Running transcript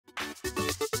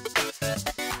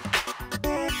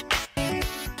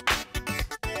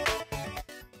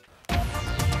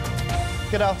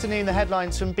Good afternoon. The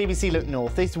headlines from BBC Look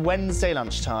North this Wednesday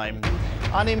lunchtime.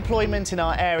 Unemployment in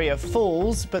our area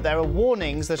falls, but there are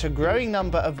warnings that a growing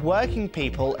number of working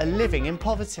people are living in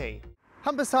poverty.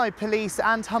 Humberside Police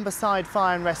and Humberside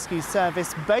Fire and Rescue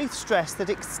Service both stressed that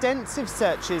extensive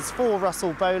searches for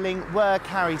Russell Bowling were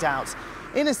carried out.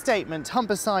 In a statement,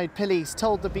 Humberside Police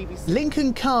told the BBC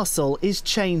Lincoln Castle is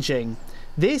changing.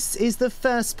 This is the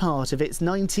first part of its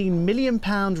 £19 million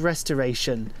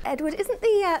restoration. Edward, isn't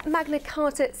the Magna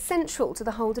Carta central to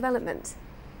the whole development?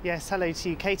 Yes, hello to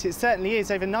you, Kate. It certainly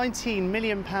is. Over £19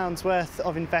 million worth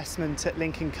of investment at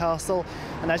Lincoln Castle.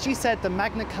 And as you said, the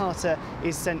Magna Carta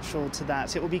is central to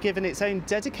that. It will be given its own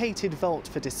dedicated vault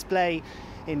for display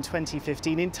in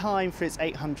 2015 in time for its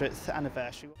 800th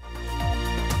anniversary.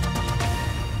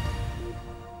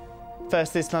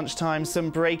 First this lunchtime, some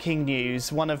breaking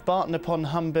news. One of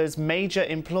Barton-upon-Humber's major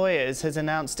employers has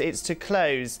announced it's to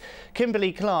close.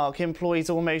 Kimberly-Clark employs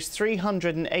almost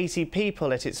 380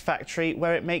 people at its factory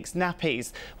where it makes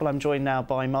nappies. Well, I'm joined now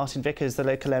by Martin Vickers, the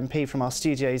local MP from our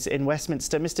studios in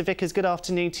Westminster. Mr Vickers, good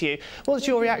afternoon to you. What's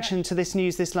your reaction to this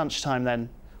news this lunchtime then?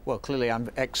 Well, clearly I'm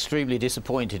extremely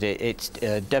disappointed. It's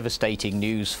devastating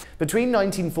news. Between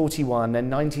 1941 and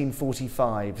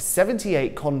 1945,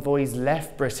 78 convoys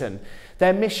left Britain.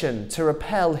 Their mission to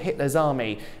repel Hitler's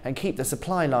army and keep the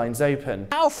supply lines open.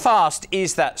 How fast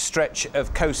is that stretch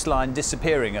of coastline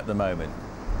disappearing at the moment?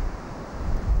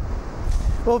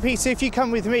 Well, Peter, if you come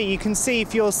with me, you can see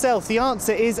for yourself the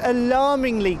answer is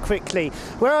alarmingly quickly.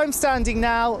 Where I'm standing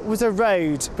now was a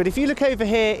road, but if you look over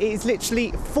here, it is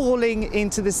literally falling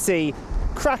into the sea,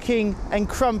 cracking and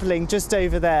crumbling just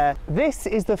over there. This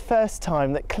is the first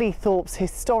time that Cleethorpes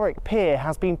historic pier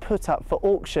has been put up for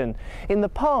auction. In the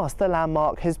past, the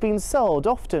landmark has been sold,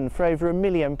 often for over £1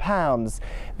 million.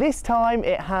 This time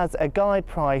it has a guide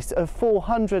price of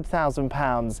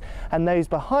 £400,000, and those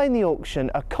behind the auction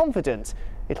are confident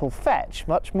it'll fetch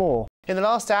much more. In the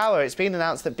last hour, it's been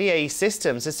announced that BAE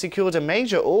Systems has secured a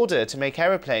major order to make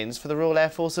aeroplanes for the Royal Air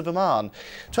Force of Oman.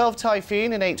 12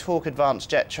 Typhoon and 8 Hawk Advanced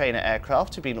Jet Trainer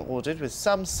aircraft have been ordered, with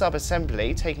some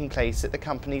sub-assembly taking place at the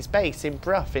company's base in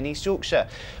Brough in East Yorkshire.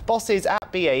 Bosses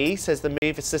at BAE says the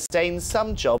move sustains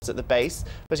some jobs at the base,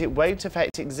 but it won't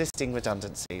affect existing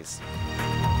redundancies.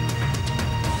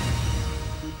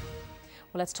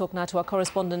 Well, let's talk now to our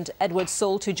correspondent Edward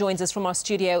Sault, who joins us from our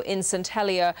studio in St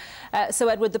Helier. So,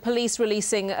 Edward, the police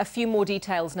releasing a few more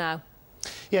details now.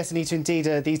 Yes, Anita, indeed,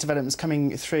 these developments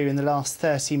coming through in the last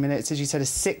 30 minutes. As you said, a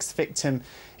sixth victim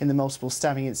in the multiple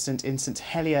stabbing incident in St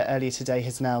Helier earlier today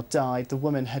has now died. The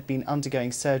woman had been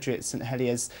undergoing surgery at St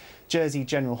Helier's Jersey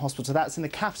General Hospital. That's in the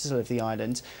capital of the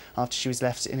island, after she was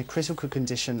left in a critical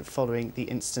condition following the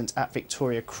incident at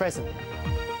Victoria Crescent.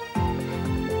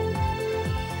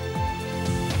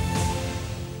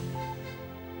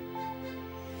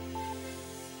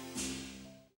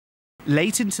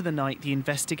 Late into the night, the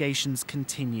investigations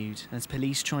continued as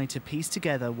police tried to piece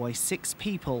together why 6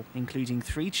 people, including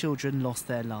 3 children, lost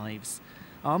their lives.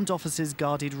 Armed officers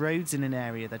guarded roads in an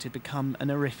area that had become an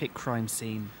horrific crime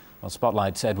scene. Well,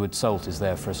 Spotlight's Edward Sault is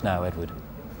there for us now, Edward.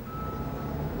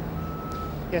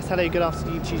 Yes, hello, good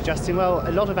afternoon to you, Justin. Well,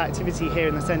 a lot of activity here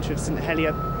in the centre of St Helier.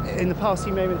 In the past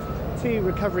few moments, 2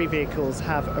 recovery vehicles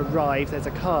have arrived. There's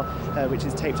a car which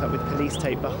is taped up with police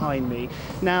tape behind me.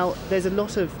 Now, there's a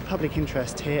lot of public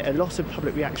interest here, a lot of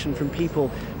public reaction from people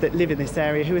that live in this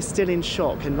area who are still in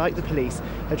shock and, like the police,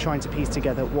 are trying to piece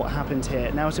together what happened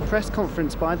here. Now, at a press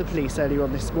conference by the police earlier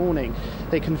on this morning,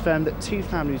 they confirmed that 2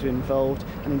 families were involved,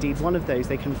 and indeed one of those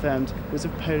they confirmed was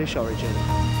of Polish origin.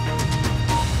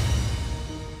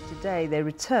 Today they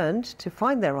returned to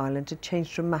find their island had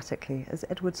changed dramatically, as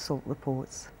Edward Sault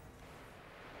reports.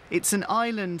 It's an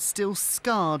island still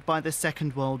scarred by the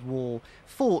Second World War.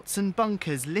 Forts and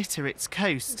bunkers litter its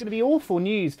coast. It's going to be awful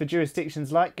news for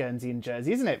jurisdictions like Guernsey and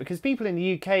Jersey, isn't it? Because people in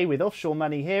the UK with offshore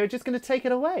money here are just going to take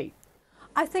it away.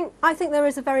 I think there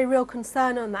is a very real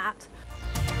concern on that.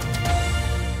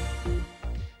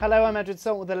 Hello, I'm Edward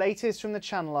Sault with the latest from the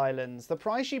Channel Islands. The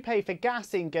price you pay for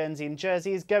gas in Guernsey and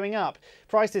Jersey is going up.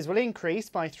 Prices will increase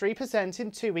by 3%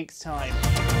 in 2 weeks' time.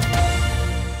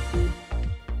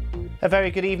 A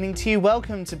very good evening to you.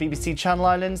 Welcome to BBC Channel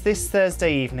Islands this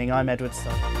Thursday evening. I'm Edward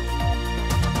Sault.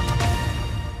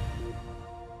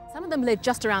 Some of them live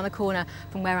just around the corner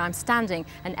from where I'm standing,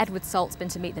 and Edward Sault's been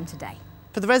to meet them today.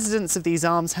 For the residents of these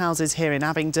almshouses here in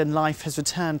Abingdon, life has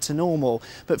returned to normal.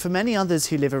 But for many others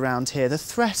who live around here, the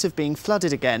threat of being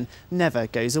flooded again never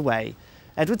goes away.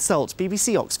 Edward Sault,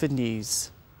 BBC Oxford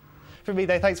News. From me,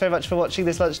 though, thanks very much for watching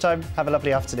this lunchtime. Have a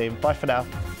lovely afternoon. Bye for now.